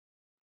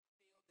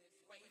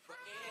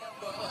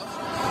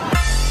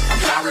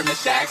from the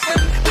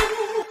Jackson.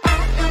 Ooh, I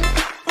am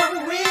for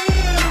real.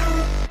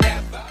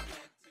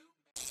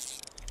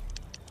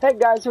 Hey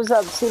guys, what's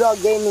up? Pseudo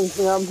Gaming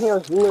here. I'm here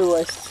with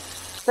Lewis.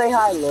 Say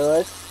hi,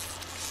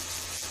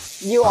 Lewis.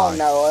 You all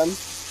know him.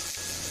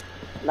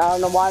 I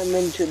don't know why I'm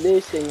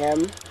introducing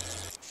him.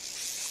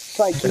 It's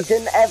like he's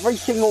in every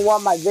single one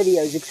of my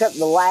videos except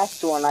the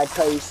last one I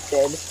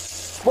posted.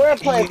 We're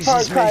playing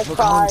Farcry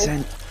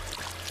 5.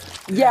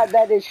 Yeah,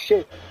 that is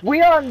shit.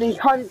 We are on the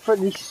hunt for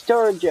the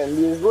sturgeon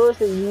because Lewis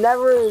has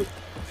never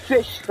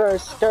fished for a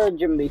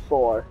sturgeon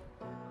before.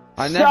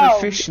 I never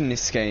fished in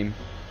this game.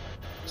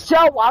 So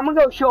I'm gonna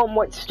go show him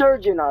what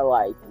sturgeon are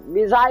like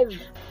because I've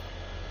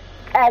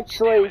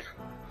actually.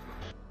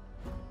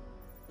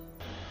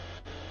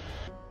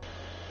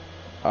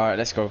 Alright,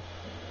 let's go.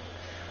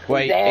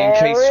 Wait, There in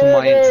case for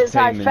my it is,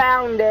 entertainment. I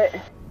found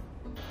it.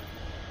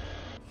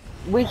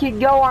 We could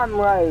go on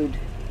road.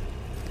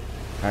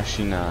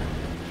 Actually, nah.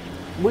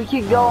 We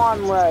could go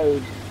on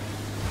road.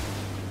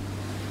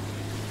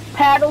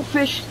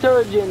 Paddlefish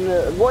sturgeon,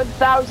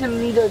 1,000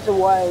 meters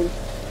away.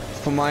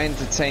 For my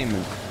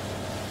entertainment.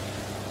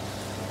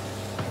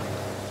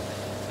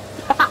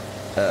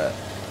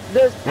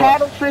 There's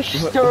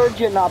paddlefish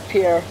sturgeon up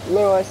here,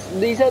 Lewis.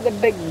 These are the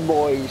big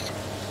boys.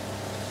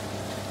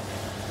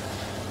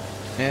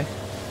 Yeah.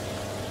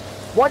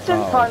 What's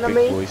in front of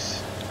me?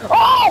 Boys.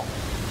 Oh!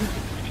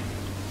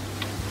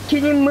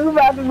 Can you move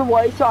out of the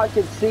way so I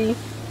can see?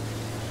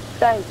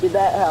 Thank you,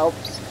 that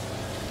helps.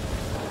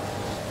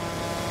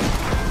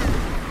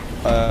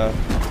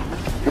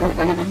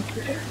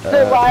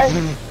 The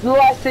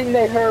last thing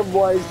they heard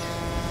was...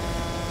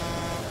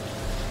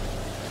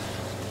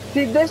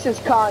 See, this is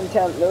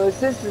content, Lewis.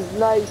 This is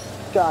nice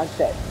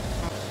content.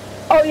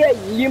 Oh yeah,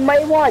 you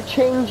may want to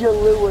change your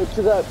lure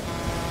to the...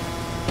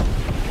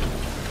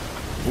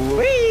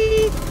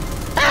 Whee!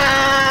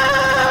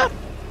 Ah!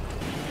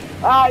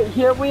 Alright,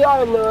 here we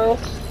are,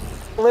 Lewis.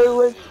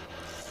 Lewis,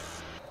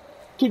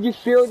 can you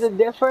feel the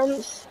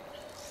difference?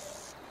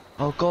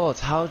 Oh god,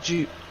 how'd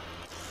you...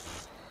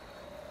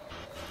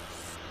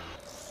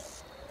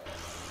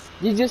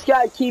 You just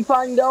gotta keep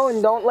on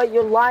going, don't let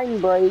your line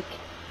break.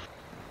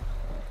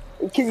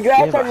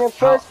 Congrats on your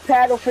first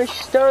paddlefish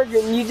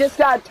sturgeon, you just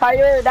gotta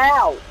tire it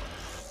out.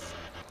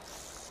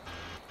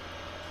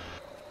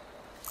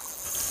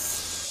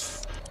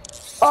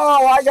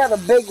 Oh, I got a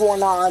big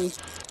one on.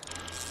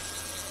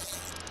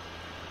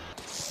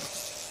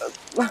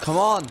 Come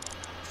on!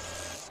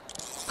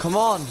 Come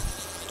on!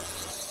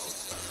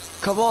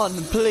 Come on,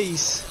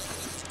 please!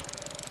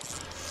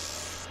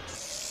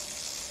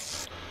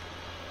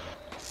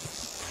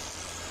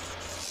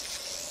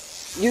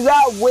 You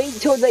gotta wait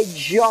till they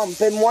jump,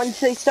 and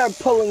once they start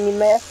pulling, you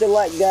may have to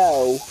let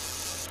go.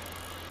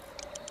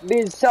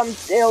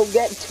 Because it'll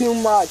get too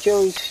much,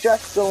 it'll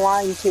stress the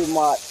line too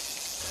much.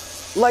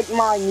 Like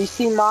mine, you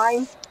see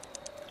mine?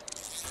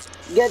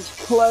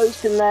 Gets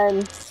close and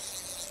then...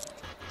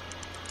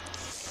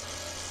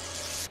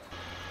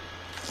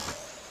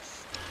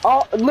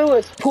 Oh,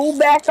 Lewis, pull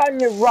back on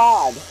your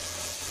rod.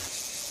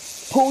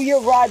 Pull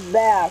your rod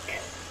back.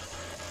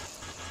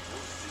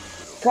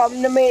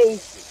 Come to me.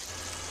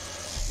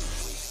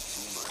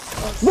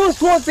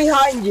 Lewis, look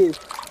behind you.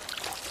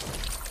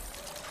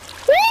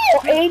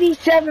 Woo!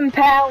 87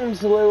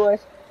 pounds,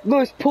 Lewis.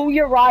 Lewis, pull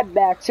your rod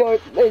back so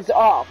it is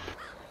up.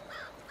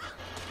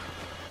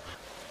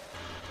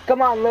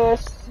 Come on,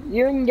 Lewis.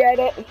 You can get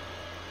it.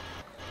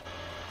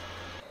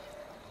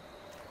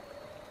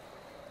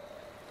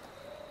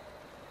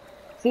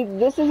 See,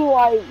 this is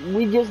why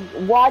we just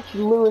watch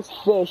Lewis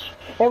fish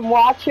and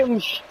watch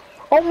him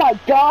oh my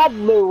god,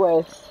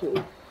 Lewis!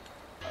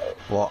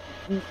 What?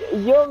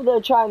 You're there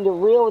trying to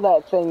reel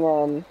that thing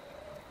in.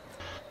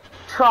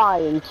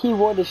 Trying.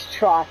 Keyword is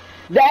try.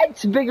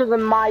 That's bigger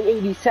than my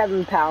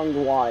 87-pound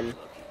one.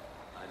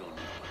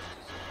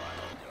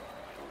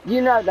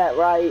 You know that,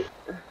 right?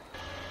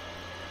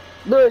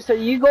 Lewis, are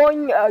you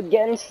going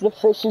against the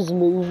fish's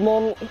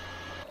movement?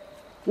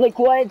 Like,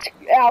 when it's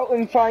out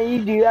in front of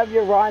you, do you have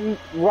your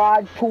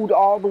rod pulled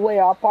all the way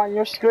up on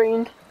your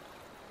screen?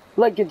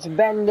 Like it's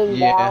bending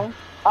down?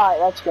 Alright,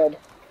 that's good.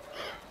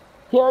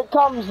 Here it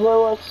comes,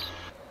 Lewis.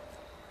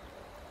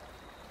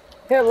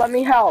 Here, let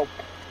me help.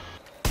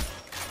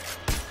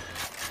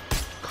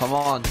 Come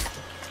on.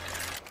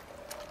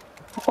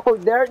 Oh,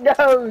 there it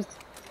goes.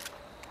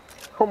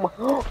 Oh my.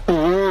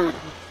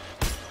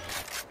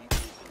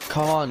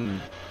 Come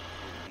on.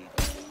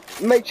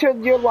 Make sure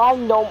your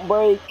line don't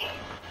break.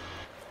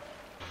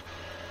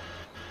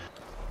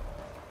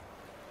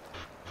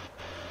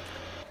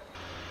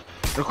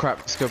 Oh crap,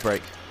 let's go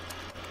break.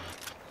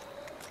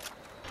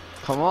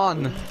 Come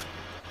on.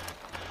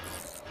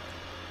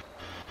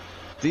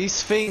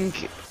 This thing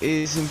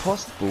is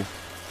impossible.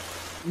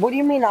 What do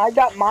you mean? I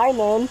got mine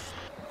in.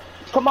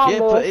 Come on, yeah,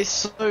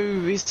 Lewis. but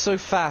it's so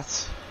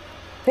fat.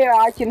 Here,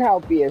 I can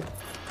help you.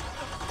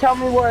 Tell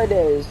me where it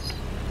is.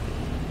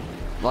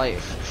 Like,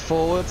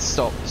 forward,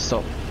 stop.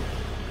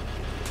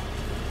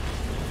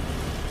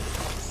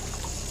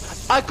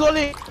 I got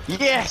it!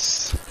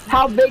 Yes!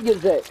 How big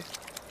is it?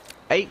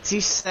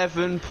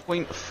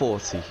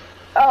 87.40.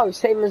 Oh,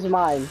 same as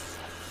mine.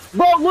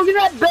 Bro, look at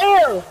that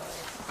bear!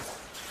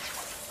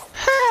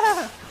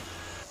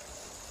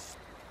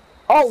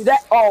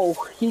 Oh,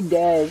 he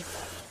dead.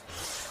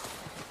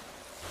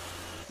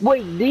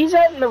 Wait, these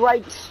aren't the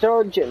right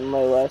sturgeon,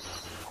 Lewis.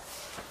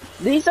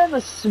 These are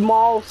the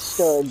small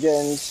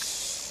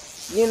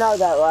sturgeons. You know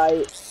that,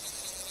 right?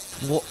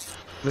 What?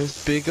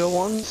 There's bigger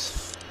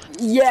ones?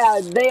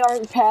 Yeah, they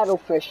aren't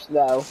paddlefish,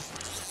 though.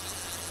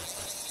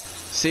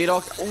 Sea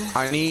Dog,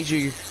 I need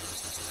you.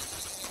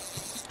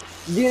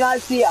 Do you not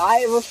see I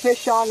have a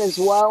fish on as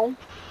well?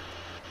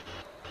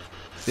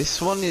 This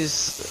one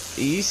is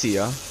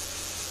easier.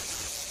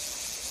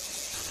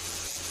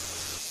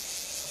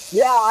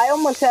 Yeah, I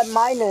almost have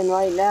mine in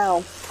right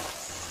now.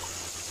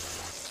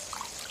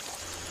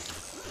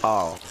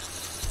 Oh.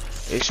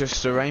 It's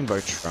just a rainbow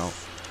trout.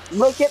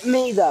 Look at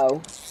me,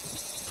 though.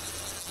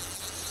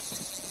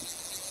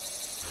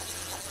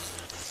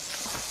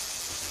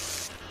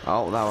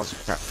 Oh, that was a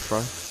crap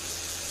throw.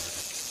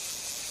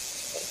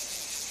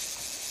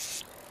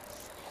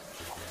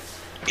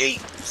 Eat!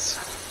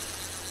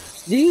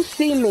 Do you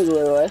see me,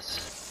 Lewis?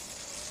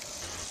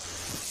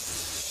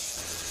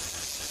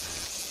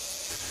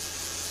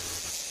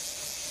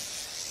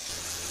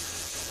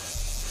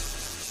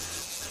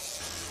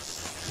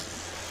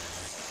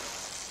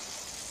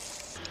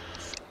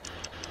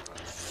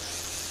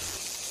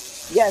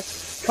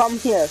 Yes, come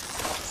here.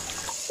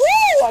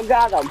 Woo! I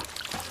got him.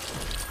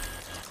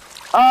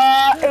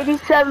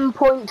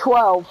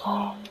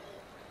 87.12.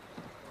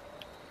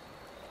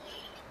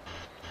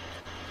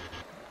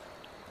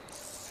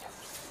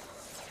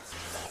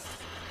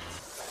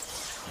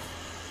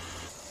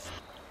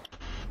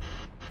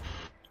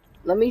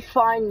 Let me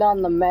find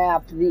on the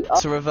map the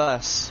It's a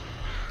reverse.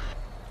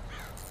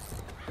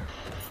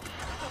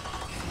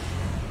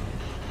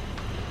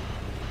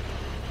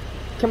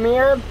 Come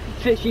here,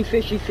 fishy,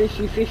 fishy,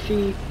 fishy,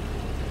 fishy.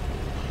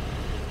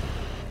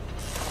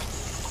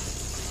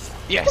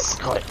 Yes,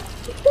 got it.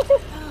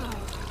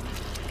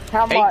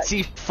 How much?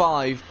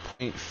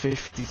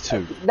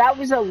 85.52. That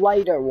was a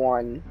lighter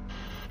one.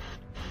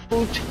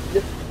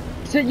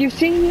 So you've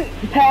seen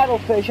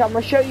paddlefish. I'm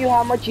gonna show you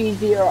how much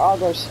easier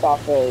other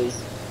stuff is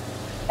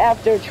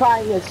after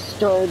trying a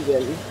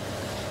sturgeon.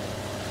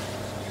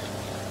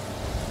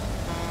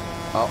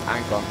 Oh,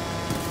 hang on.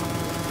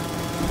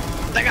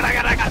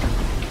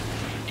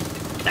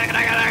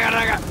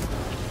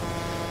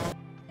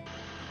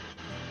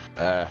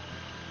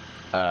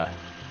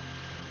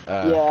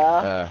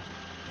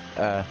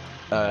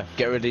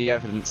 Get rid of the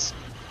evidence.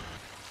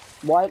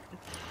 What?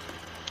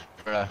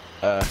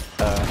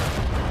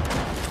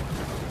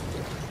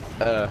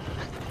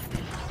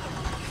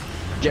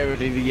 Get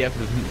rid of the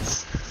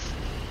evidence.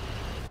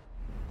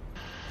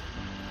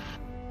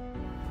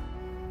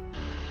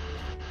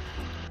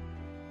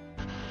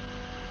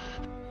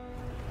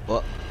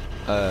 What?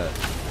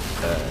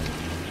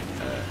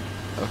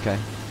 Okay.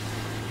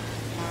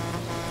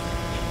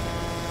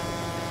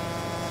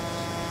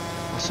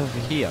 What's over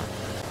here?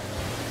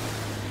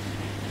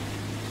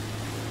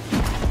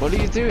 What are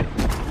you doing?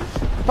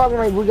 Fuck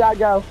me, we gotta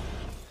go.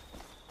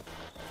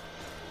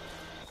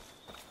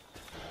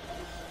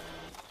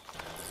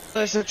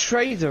 There's a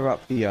trader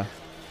up here.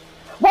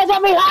 What's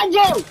up behind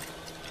you?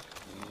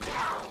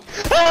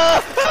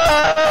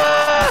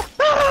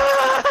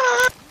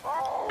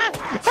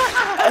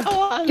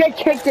 Get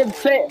kicked in the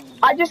face.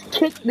 I just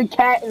kicked the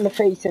cat in the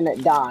face and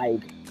it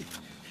died.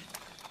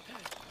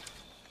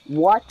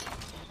 What?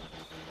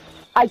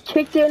 I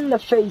kicked it in the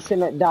face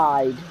and it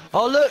died.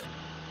 Oh look!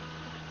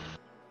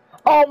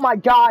 Oh my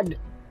god.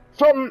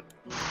 From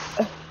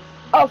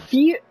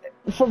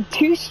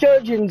two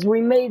sturgeons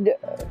we made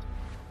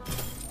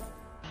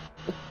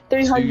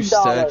 $300.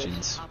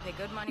 Sturgeons. I'll pay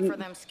good money for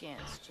them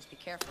skins. Just be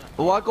careful.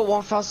 Oh, I got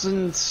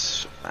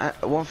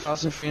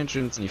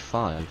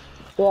 1,325.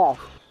 Yeah.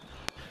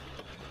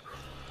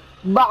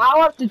 But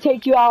I'll have to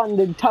take you out in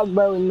the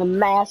tugboat in the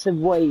massive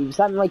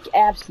waves. I'm like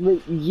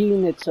absolute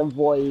units of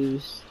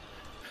waves.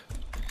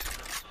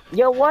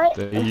 Yo, what?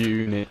 The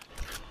unit.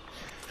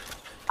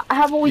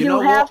 How about we You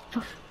do know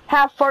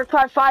half Far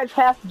Cry 5,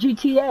 half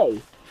GTA?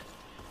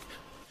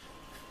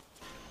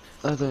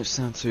 That don't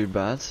sound too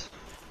bad.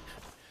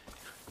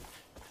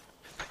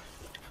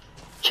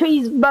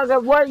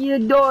 Cheeseburger, what are you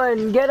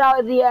doing? Get out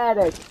of the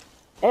attic.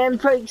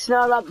 And Frank's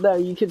not up there.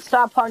 You can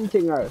stop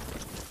hunting her.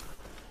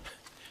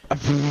 I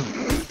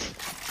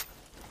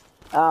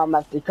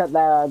have to cut that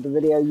out of the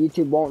video.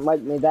 YouTube won't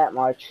like me that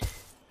much.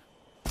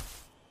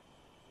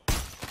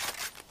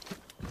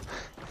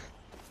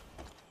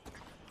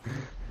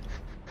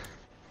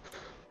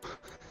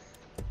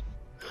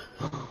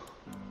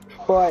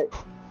 What?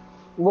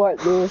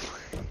 What, dude?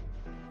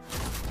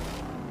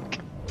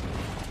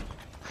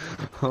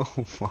 Oh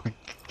my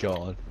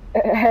god.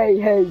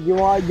 Hey, you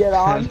wanna get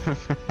on?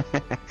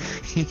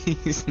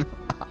 He's not.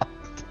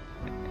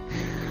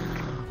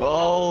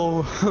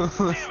 Oh.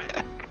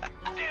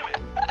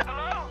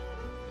 Hello?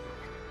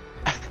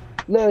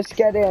 Lewis,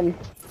 get in.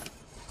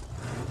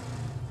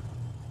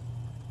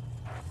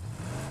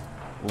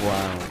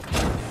 Wow.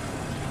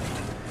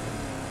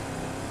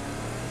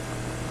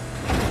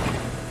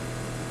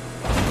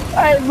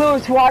 Hey,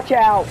 Lewis, watch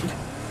out.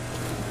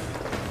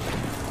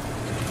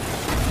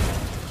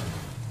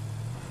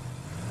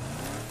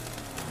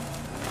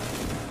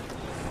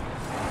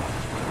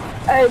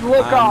 Hey,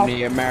 look I'm off.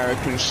 the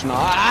American sniper.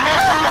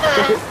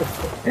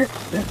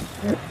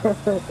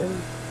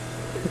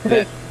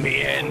 Let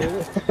me in.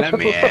 Let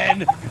me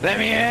in. Let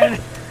me in.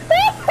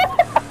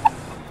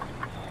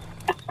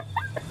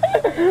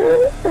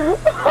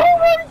 Oh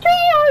my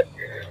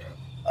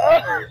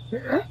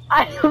god!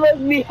 I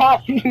look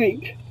behind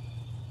me.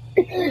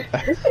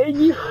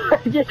 And you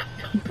are just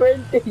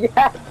sprinting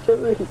after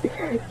me so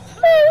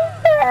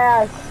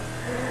fast.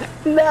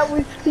 That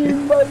was too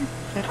much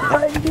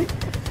fun.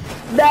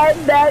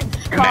 That's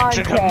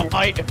Mexican content.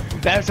 fight.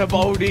 There's a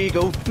bald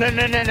eagle. No,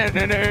 no, no, no,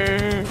 no,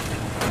 no.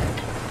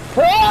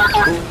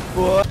 Ah!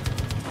 What?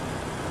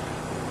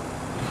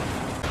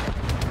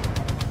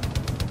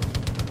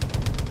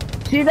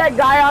 See that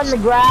guy on the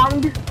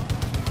ground?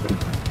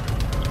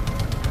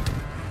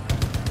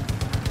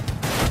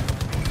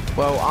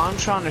 Well, I'm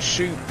trying to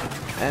shoot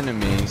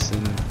enemies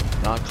and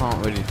I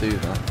can't really do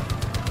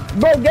that.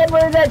 Bro, get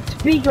rid of that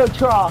speaker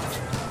truck.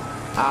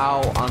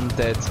 Ow, I'm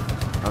dead.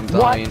 I'm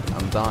What? dying.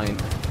 I'm dying.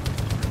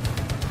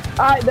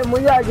 Alright, then we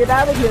gotta get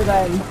out of here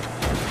then.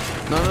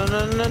 No,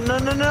 no, no, no, no,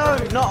 no, no.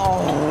 No.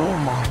 Oh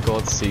my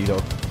god,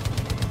 Sea-Dog.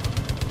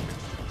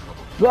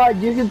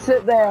 God, you can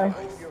sit there.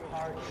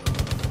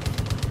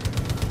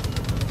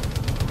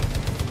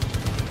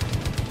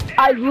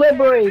 I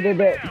liberated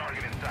it.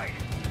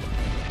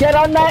 Get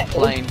on that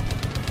Plane.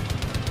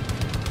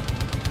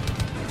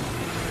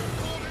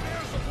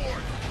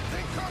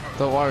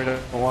 Don't worry,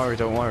 don't worry,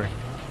 don't worry.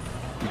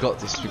 We got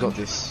this, we got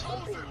this. One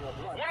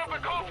of the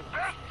Colt's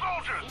best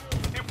soldiers.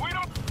 If we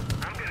don't,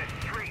 I'm gonna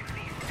shrink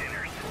these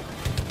sinners.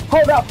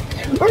 Hold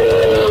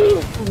up.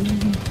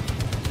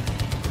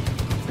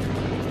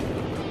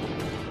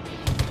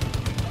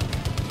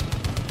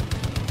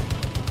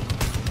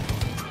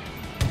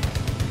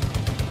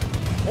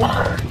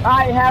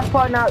 Alright, have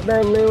fun out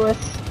there, Lewis.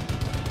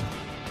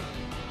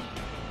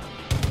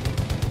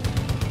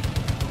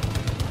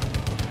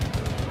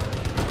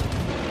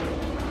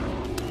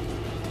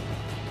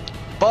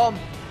 Bomb!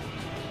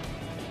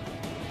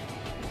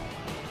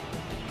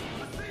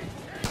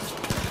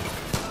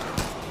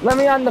 Let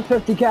me on the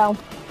 50 cal.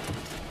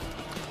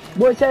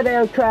 Where's that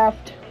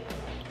aircraft?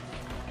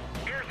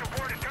 Air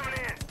support is coming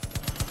in.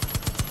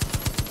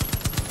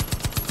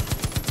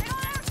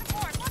 Air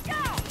support, look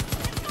out!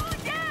 It's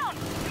going down!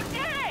 You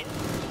did it!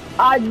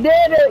 I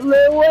did it,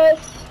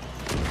 Lewis!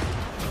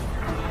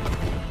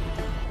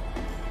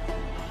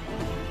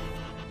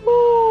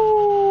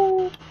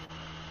 Woo. What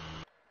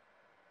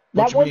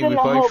That do you mean? wasn't We a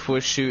both hope.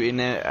 were shooting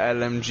at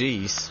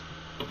LMGs.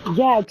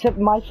 Yeah, except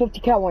my 50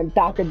 cal went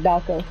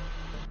daka.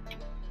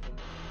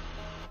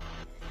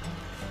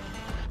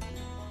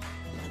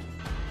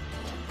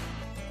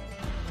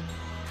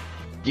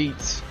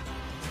 Yeet.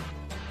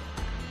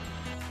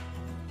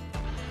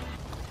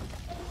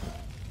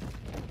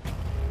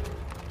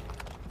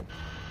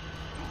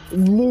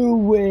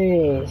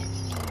 Lewis.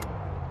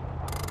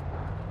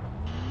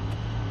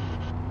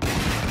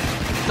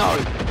 No!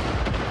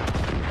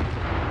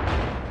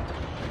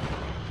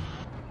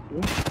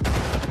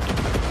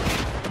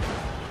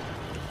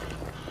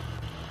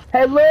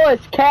 Hey, Lewis,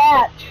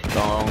 catch!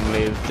 Long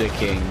live the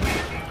king.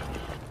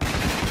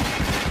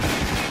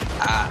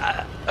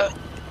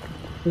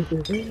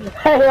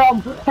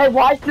 Hey,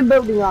 why is the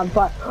building on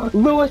fire?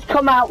 Lewis,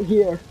 come out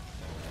here.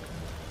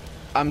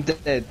 I'm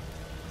dead.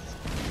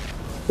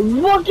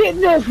 Look at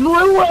this,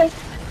 Lewis!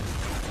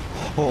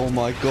 Oh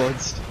my god.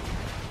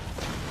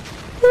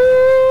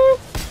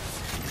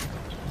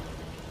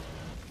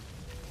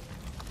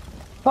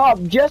 Oh,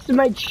 just to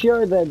make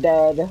sure they're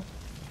dead.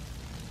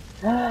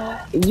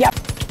 Yep.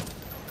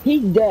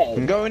 He's I'm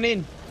dead. going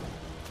in.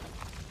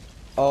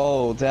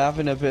 Oh, they're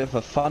having a bit of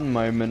a fun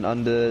moment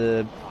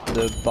under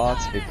the bar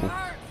table.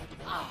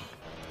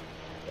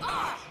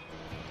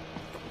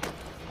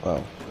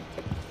 Well.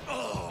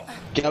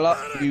 Get up,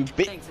 you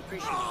bitch. Thanks,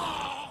 appreciate it.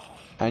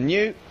 And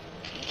you,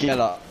 get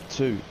up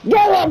too.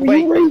 Get up,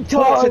 Wait, you retard!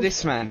 talk to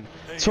this man.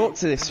 Talk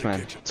to this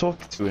man.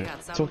 Talk to You him.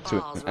 got some Talk to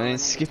him. balls And then rolling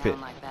skip into it.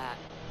 town like that.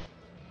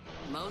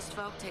 Most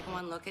folk take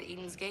one look at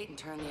Eden's Gate and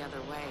turn the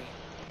other way.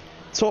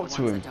 Talk The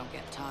to ones him. that don't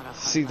get taught a hard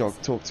Sea-Dog,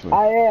 lesson. talk to him.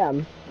 I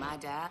am. My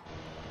dad?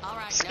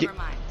 Alright, Skip never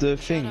mind. the Showed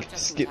thing. up just in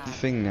Skip the time.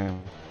 thing now.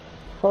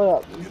 Hold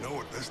up. You know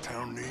what this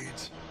town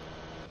needs?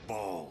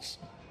 Balls.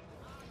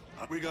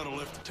 We gotta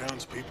lift the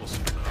townspeople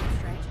some up.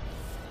 Strange.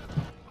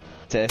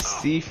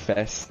 Testy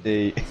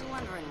festy. I was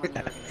wondering when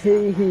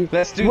you were gonna stop.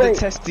 Let's do Wait, the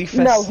testy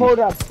festy. No, hold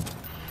up.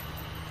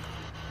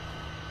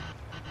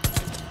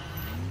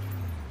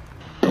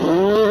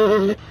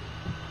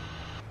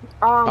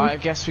 I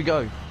guess we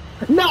go.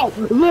 No,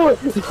 Lewis.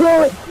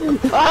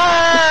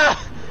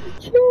 Ah!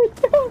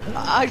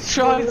 I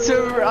tried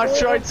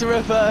to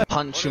reverse.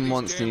 Punch him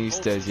once and he's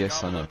dead.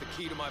 Yes, I know.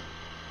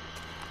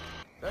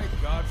 Thank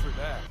God for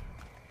that.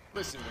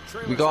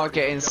 We gotta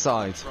get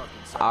inside.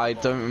 I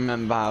don't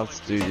remember how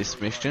to do this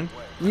mission.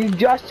 You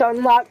just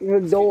unlocked the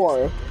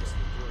door.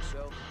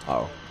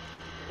 Oh.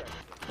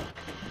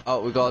 Oh,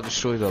 we gotta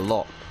destroy the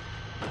lock.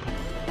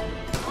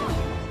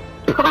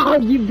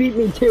 You beat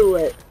me to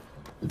it.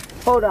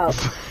 Hold up.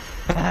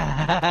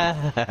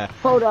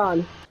 Hold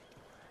on.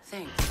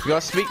 We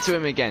gotta speak to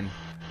him again.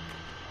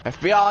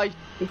 FBI,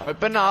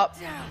 open up.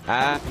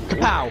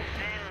 Pow.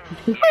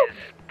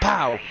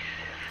 Pow.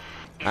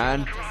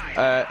 And,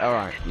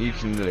 alright, you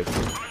can live.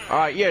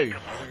 Alright, you.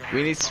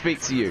 We need to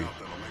speak to you.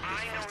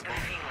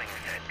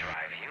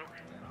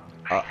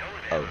 Oh.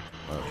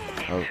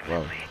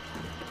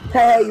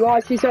 Hey, you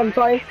wanna see something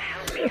funny?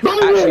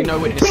 Actually, no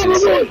witnesses.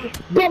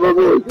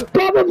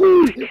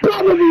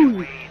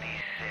 Probably.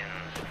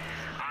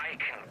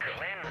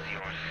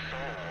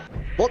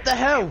 What the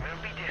hell?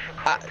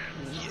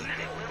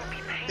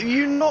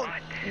 You not...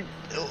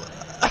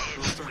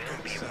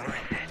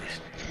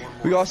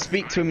 We gotta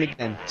speak to him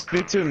again.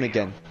 Speak to him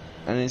again.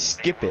 And then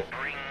skip it.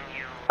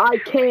 I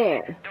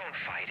can't.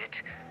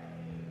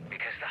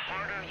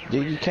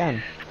 Yeah, you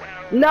can.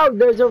 No,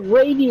 there's a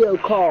radio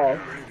call.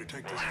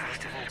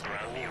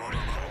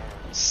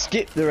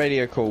 Skip the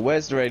radio call.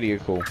 Where's the radio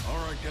call?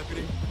 Alright,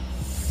 deputy.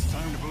 It's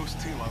time to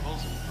boost T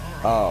levels.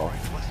 Oh.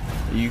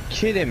 Are you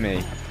kidding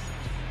me?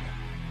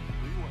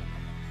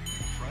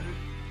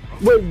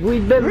 Wait,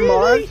 we've been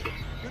Really? marked?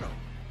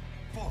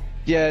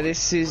 Yeah,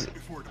 this is...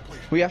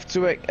 We have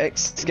to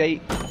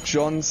escape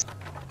John's...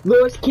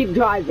 Lewis, keep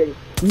driving.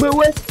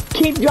 Lewis,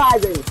 keep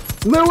driving.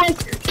 Lewis,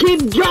 keep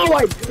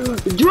going.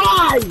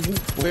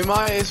 Drive! We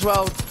might as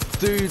well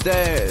do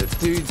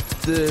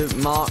the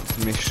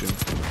marked mission.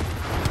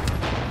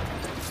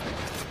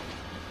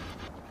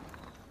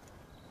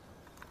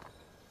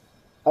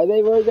 Are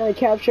they really gonna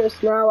capture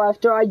us now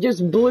after I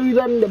just blew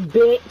them to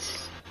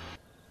bits?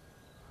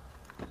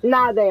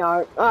 Nah, they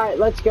aren't. Alright,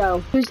 let's go.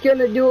 Who's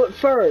gonna do it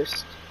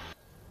first?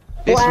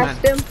 This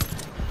Blast man. him?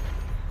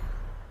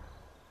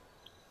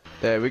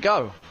 There we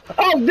go.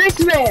 Oh, this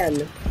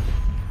man!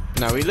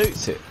 Now he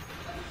loots it.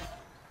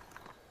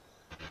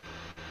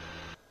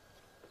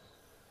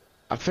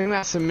 I think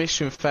that's a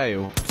mission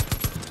fail.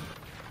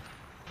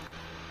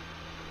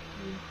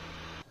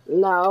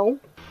 No.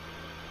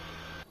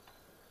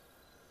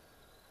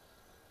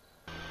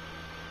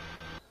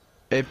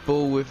 A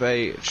bull with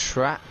a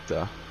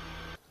tractor.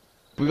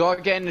 We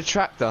gotta get in the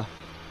tractor.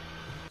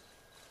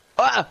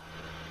 Ah!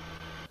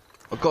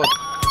 Oh god.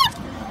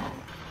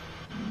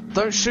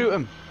 Don't shoot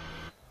him.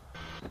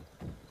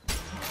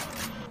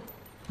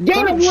 Get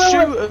him, Don't Lewis!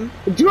 shoot him.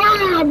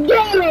 Drive!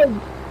 Get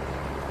him!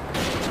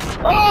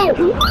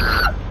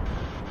 Oh!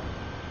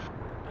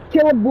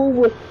 Kill a bull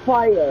with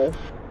fire.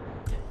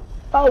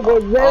 Oh,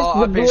 well, there's the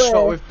I've been bliss.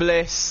 shot with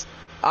bliss.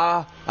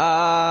 I've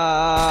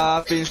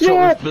been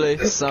shot with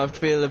bliss. I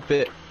feel a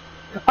bit.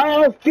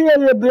 I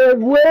feel a bit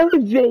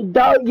woozy,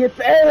 don't you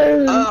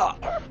think?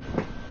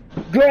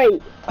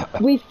 Great.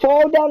 We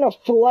fall down a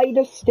flight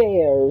of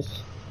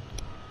stairs.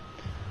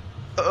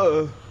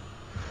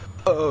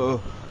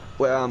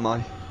 Where am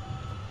I?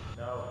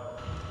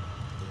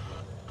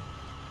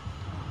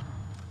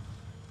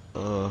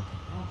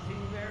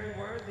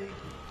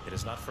 It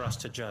is not for us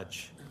to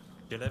judge.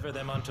 Deliver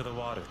them unto the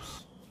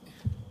waters.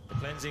 The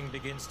cleansing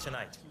begins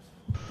tonight.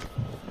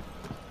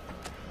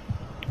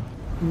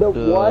 The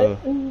what?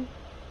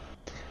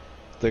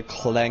 The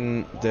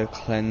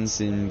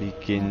cleansing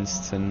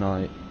begins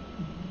tonight.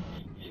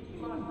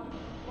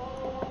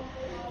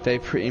 They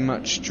pretty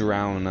much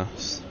drown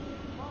us.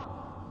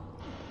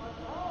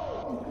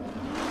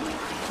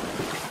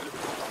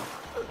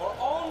 For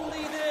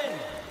only then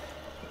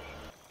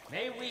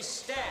may we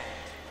stand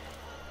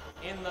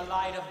in the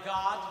light of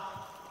God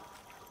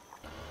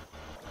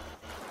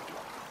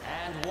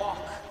and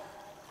walk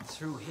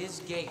through his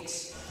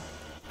gates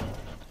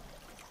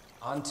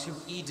unto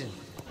Eden.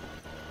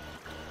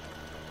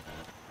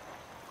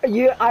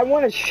 Yeah, I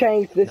want to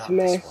shank this Not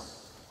man. this one.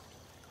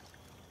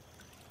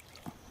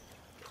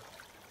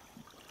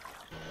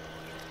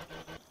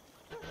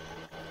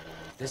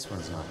 This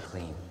one's not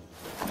clean.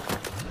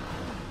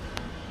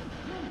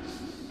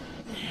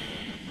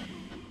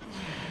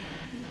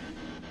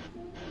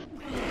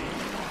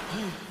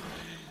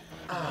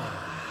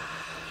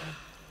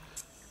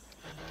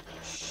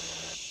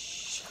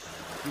 Shh.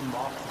 You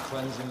mock the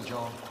cleansing,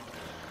 John?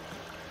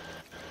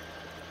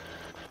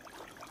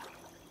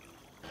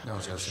 No,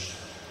 Joseph.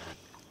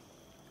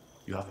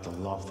 You have to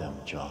love them,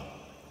 John.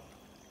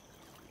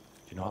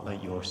 Do not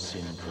let your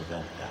sin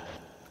prevent that.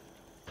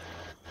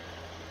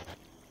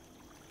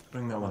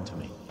 Bring that one to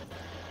me.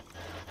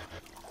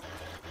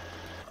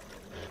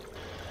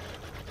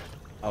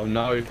 Oh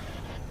no.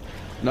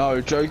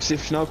 No,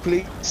 Joseph, no,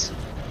 please.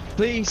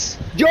 Please.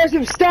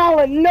 Joseph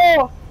Stalin,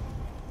 no!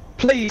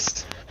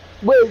 Please.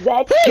 Wait,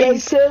 that's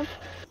Please. Joseph?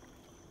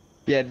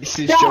 Yeah, this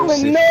is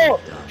Stalin, Joseph. no!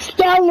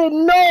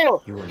 Stalin,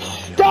 no! You are not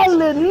the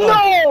Stalin, only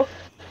no!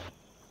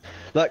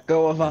 Let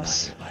go of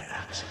us. by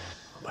accident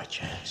or by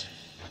chance.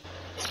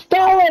 Stalin!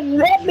 Stalin,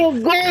 let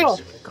me go!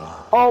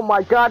 Oh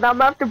my god, I'm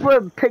gonna have to put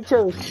a picture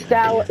of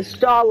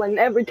Stalin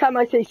every time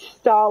I say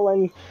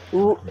Stalin.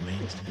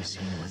 Remains to be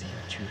seen whether you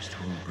choose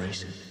to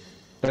embrace it.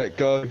 Let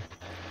go.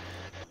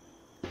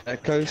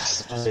 Let go,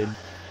 Stalin.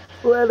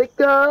 Let it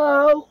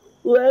go!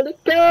 Let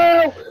it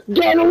go!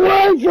 Get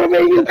away from me,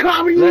 you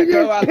communist Let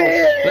go, Adolf.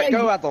 pig! Let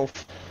go,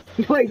 Adolf.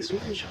 Wait, This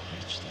one shall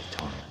reach the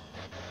atonement.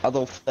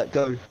 Adolf, let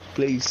go,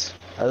 please.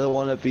 I don't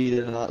want to be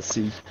the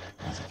Nazi.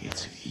 All the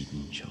gates of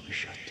Eden shall be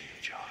shut to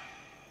you, John.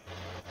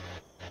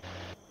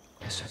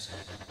 Yes, sir.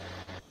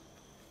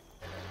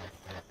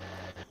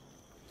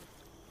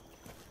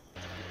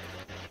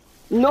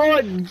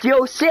 no,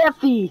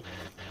 Josefi!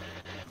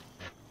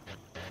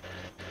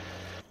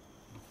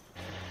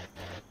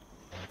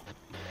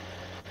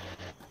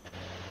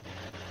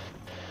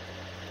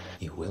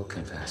 You will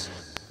confess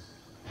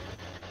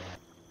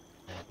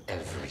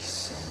every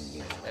sin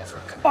you've ever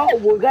committed. Oh,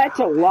 well, that's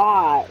a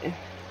lot. No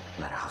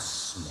matter how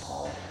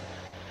small,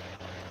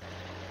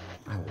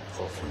 I will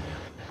pull from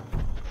you.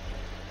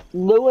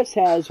 Lewis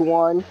has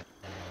one.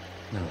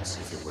 Now let's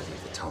see if you're worthy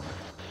of atonement.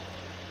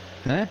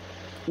 Huh?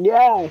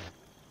 Yeah.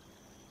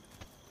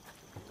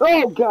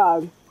 Oh,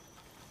 God.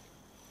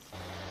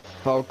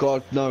 Oh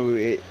God,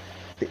 no!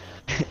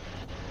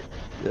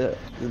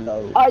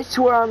 No. I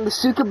swear on the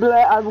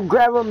Sukablet, I will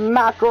grab a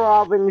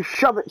Makarov and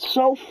shove it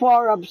so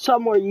far up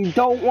somewhere you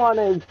don't want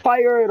to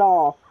fire it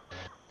off.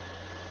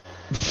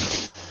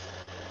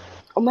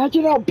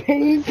 Imagine how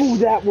painful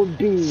that would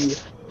be.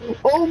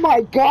 Oh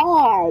my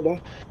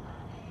god.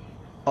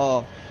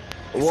 Oh,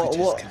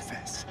 what?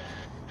 Confess.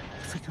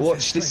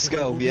 Watch this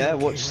girl, yeah?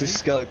 Watch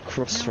this girl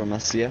across from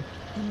us, yeah?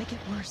 You'll make it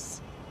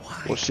worse.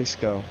 Watch this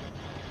girl.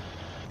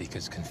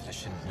 Because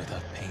confession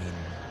without pain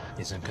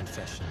isn't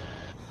confession.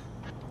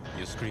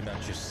 You'll scream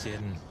out your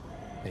sin,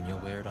 and you'll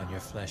wear it on your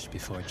flesh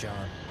before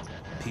John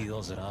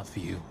peels it off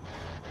of you.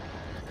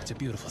 It's a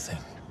beautiful thing.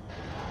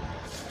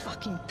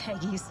 Fucking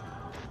Peggies.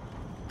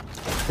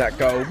 That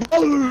girl.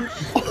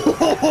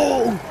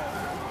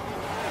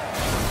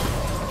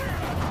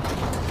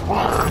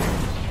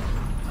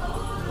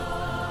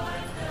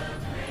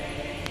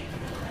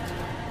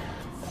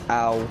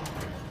 Ow.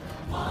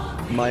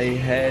 My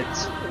head.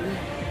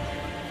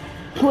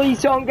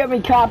 Please don't get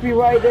me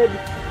copyrighted.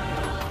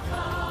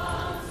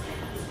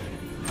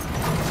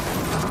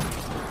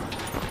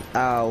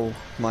 Ow.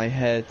 My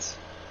head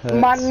hurts.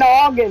 My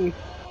noggin.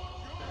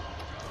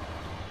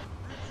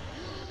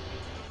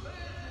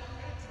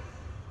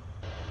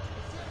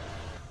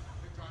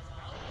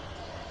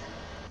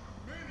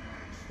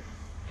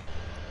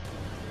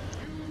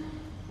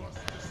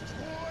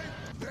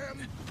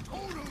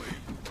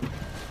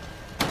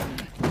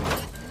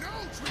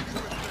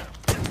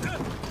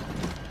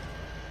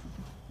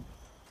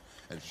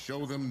 And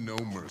show them no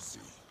mercy.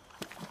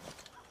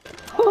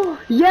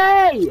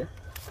 Yay!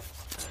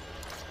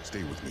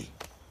 Stay with me.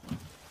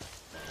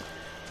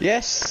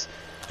 Yes,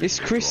 it's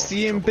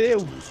Christian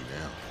Bale.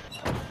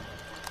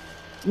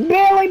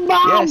 Billy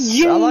Bob Yes,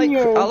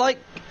 Jr.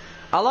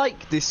 I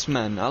like this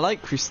man. I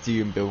like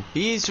Christian Bale.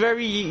 He is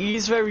very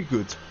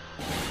good.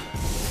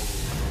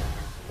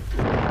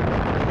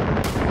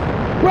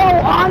 Bro,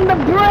 on the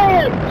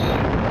bridge!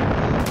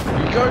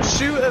 You go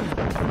shoot him.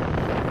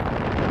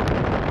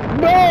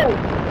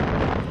 No!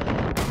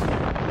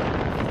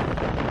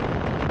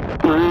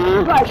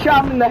 I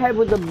shot him in the head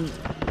with a...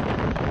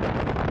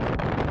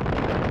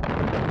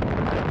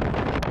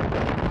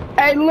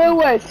 Hey,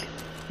 Lewis!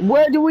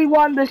 Where do we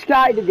want this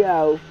guy to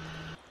go?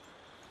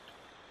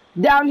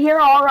 Down here,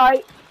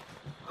 alright.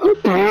 Oh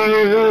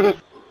my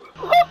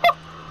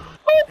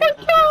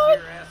god!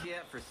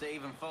 For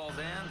saving Falls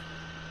End?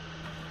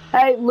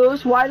 Hey,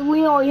 Lewis, why do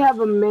we only have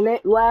a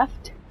minute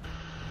left?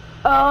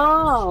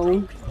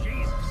 Oh.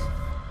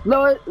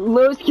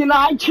 Lewis, can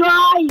I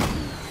try?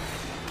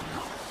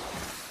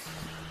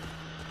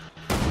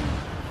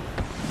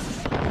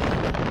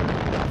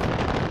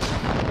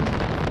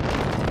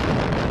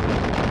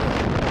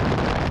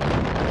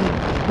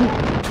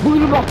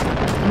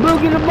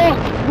 Boogie the book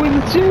with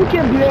the two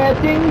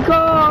completing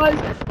cars.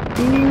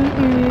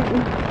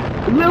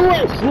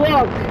 Lewis,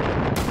 look.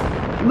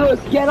 Lewis,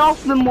 get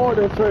off the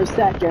mortar for a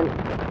second.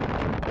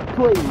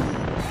 Please.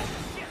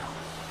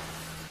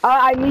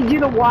 I need you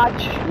to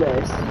watch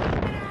this.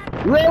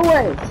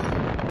 Lewis!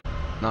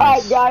 Nice.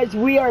 Alright guys,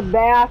 we are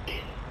back.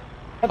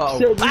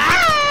 Episode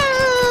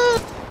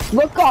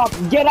Look up,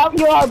 get out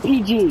your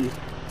RPG.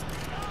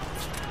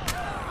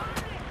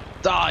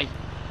 Die.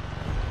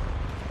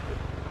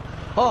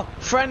 Oh,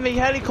 friendly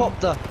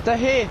helicopter. They're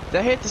here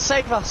to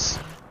save us.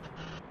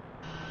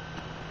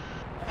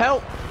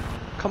 Help.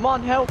 Come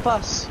on, help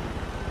us.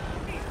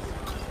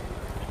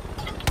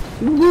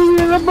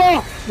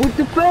 With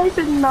the face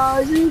and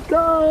noisy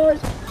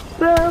cars.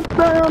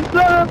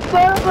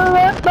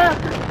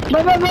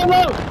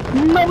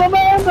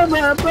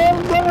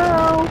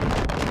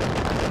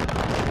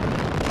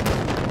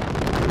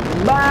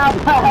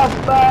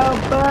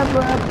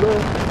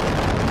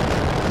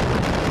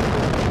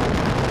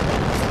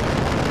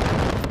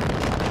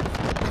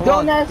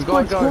 Don't ask we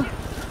gotta go.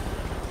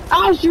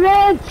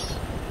 Auschwitz!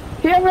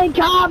 Here we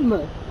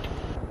come!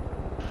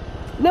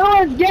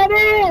 Lewis, get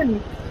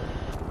in!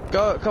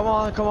 Go, come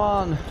on, come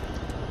on.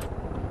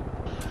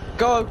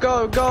 Go,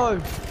 go, go.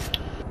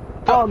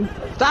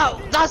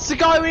 That's the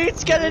guy we need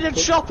to get in the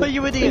chopper,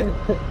 you idiot.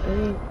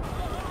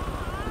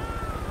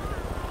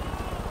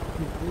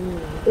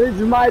 This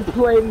is my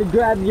plane to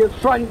grab your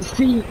front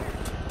seat.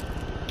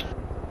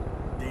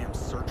 Damn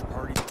search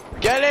party.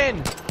 Get in.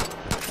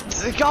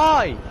 It's the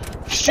guy.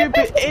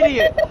 Stupid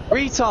idiot.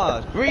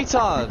 Retard.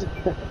 Retard.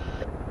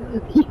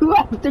 You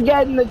have to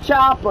get in the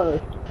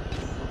chopper.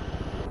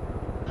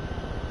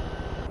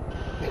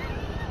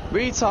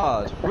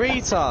 Retard.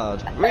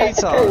 Retard.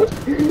 Retard.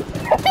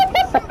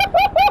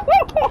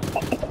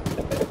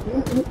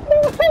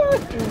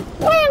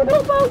 Oh,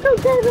 no, Marco,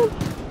 get him.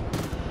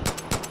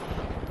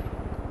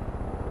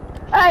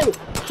 Hey,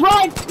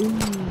 front!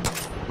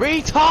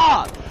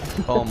 Retard!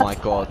 Oh my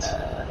god.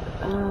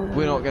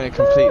 We're not going to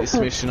complete this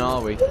mission,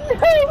 are we? Get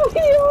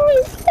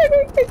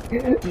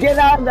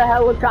out of the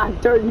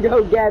helicopter and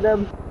go get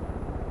him.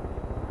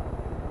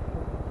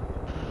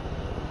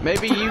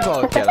 Maybe you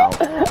gotta get out.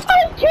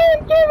 I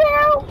can't get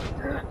out!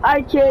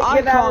 I can't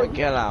get out. I can't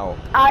get out.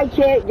 I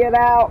can't get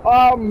out.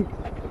 I think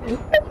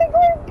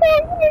we're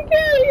playing the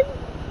game.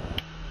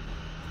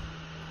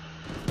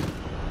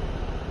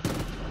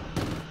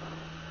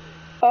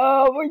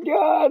 Oh my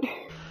god.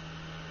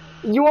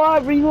 You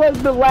wanna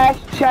relive the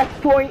last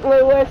checkpoint,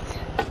 Lewis?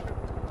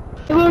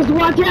 Lewis,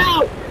 watch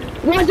out!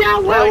 Watch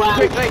out, Lewis!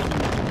 Quickly!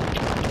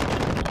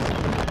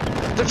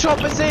 The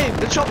chopper's in!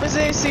 The chopper's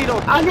in,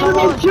 Sea-Dog! I'm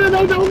gonna make sure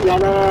they don't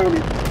get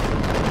in!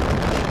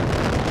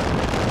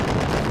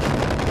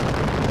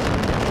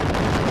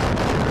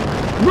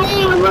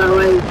 Run,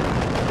 Lewis!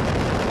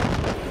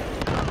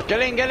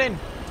 Get in, get in!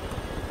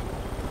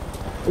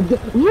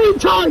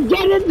 Retard,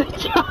 get in the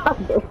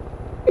chopper!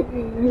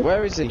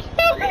 Where is he?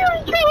 Oh, here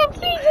he comes,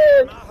 he's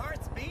in!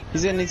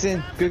 He's in, he's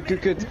in. Good,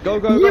 good, good. Go,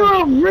 go, go. You're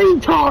a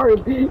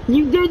retard!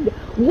 You did...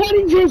 What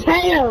is his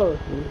hair?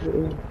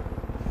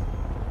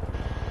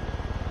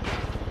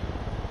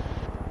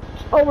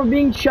 Oh, we're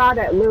being shot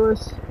at,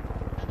 Lewis.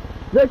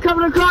 They're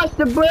coming across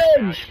the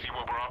bridge!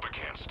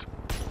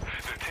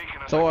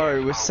 Don't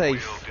worry, we're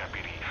safe.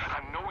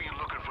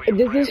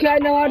 Does this guy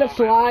know how to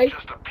fly?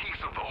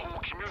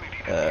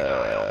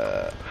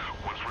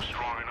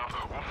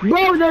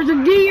 Bro, there's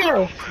a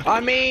deer! I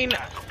mean,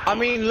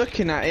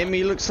 looking at him,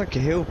 he looks like a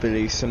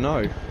hillbilly, so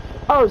no.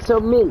 Oh, so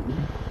me.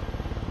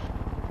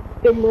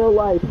 In real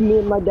life, me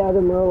and my dad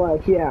in real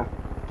life, yeah.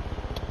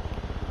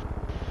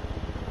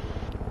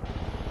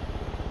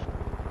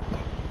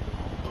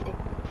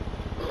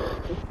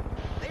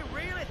 They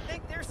really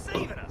think they're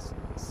saving us.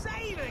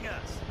 Saving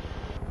us!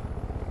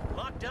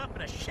 Locked up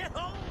in a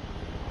shithole?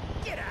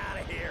 Get out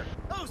of here.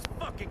 Those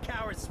fucking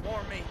cowards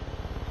swarmed me.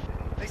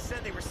 They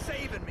said they were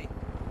saving me.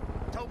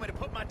 Told me to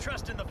put my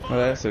trust in the Father.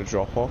 Well, there's a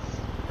drop off.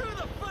 Who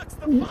the fuck's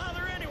the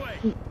Father anyway?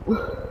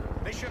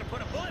 They should have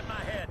put a bullet in my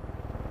head.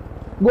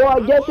 Well,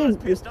 I guess was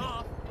it's... pissed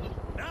off.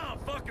 Now I'm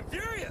fucking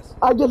furious.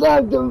 I just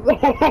have to...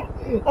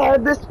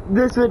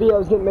 this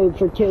video isn't made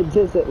for kids,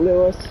 is it,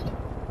 Lewis?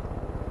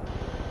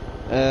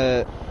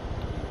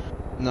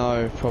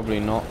 No,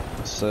 probably not.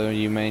 So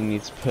you may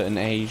need to put an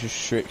age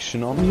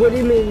restriction on. What do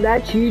you mean?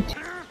 That's you...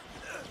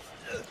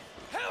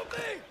 Help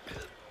me!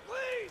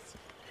 Please!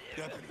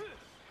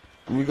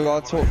 We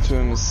gotta talk to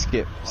him and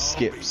skip. I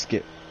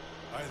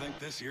think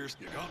this year's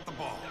you got the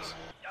balls.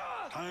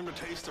 Time to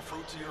taste the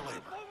fruits of your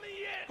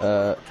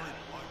labor.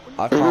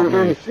 I can't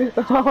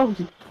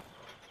move.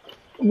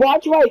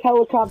 Watch my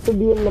helicopter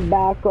be in the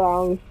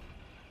background.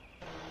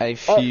 A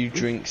few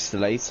drinks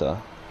later.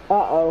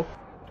 Uh-oh.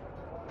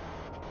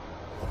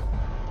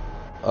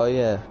 Oh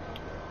yeah.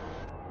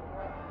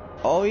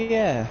 Oh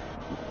yeah.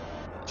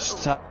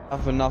 Just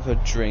have another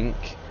drink,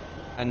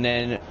 and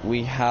then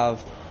we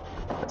have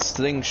a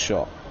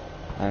slingshot,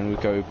 and we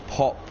go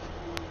pop,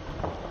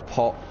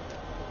 pop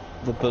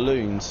the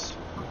balloons.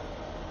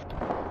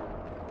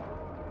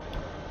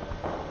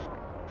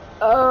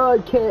 Oh, I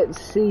can't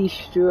see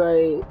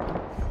straight.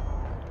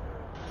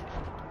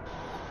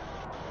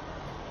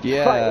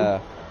 Yeah.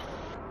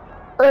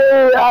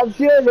 I'm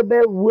feeling a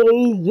bit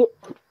woozy.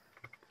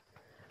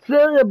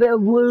 Feeling a bit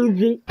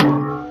woozy.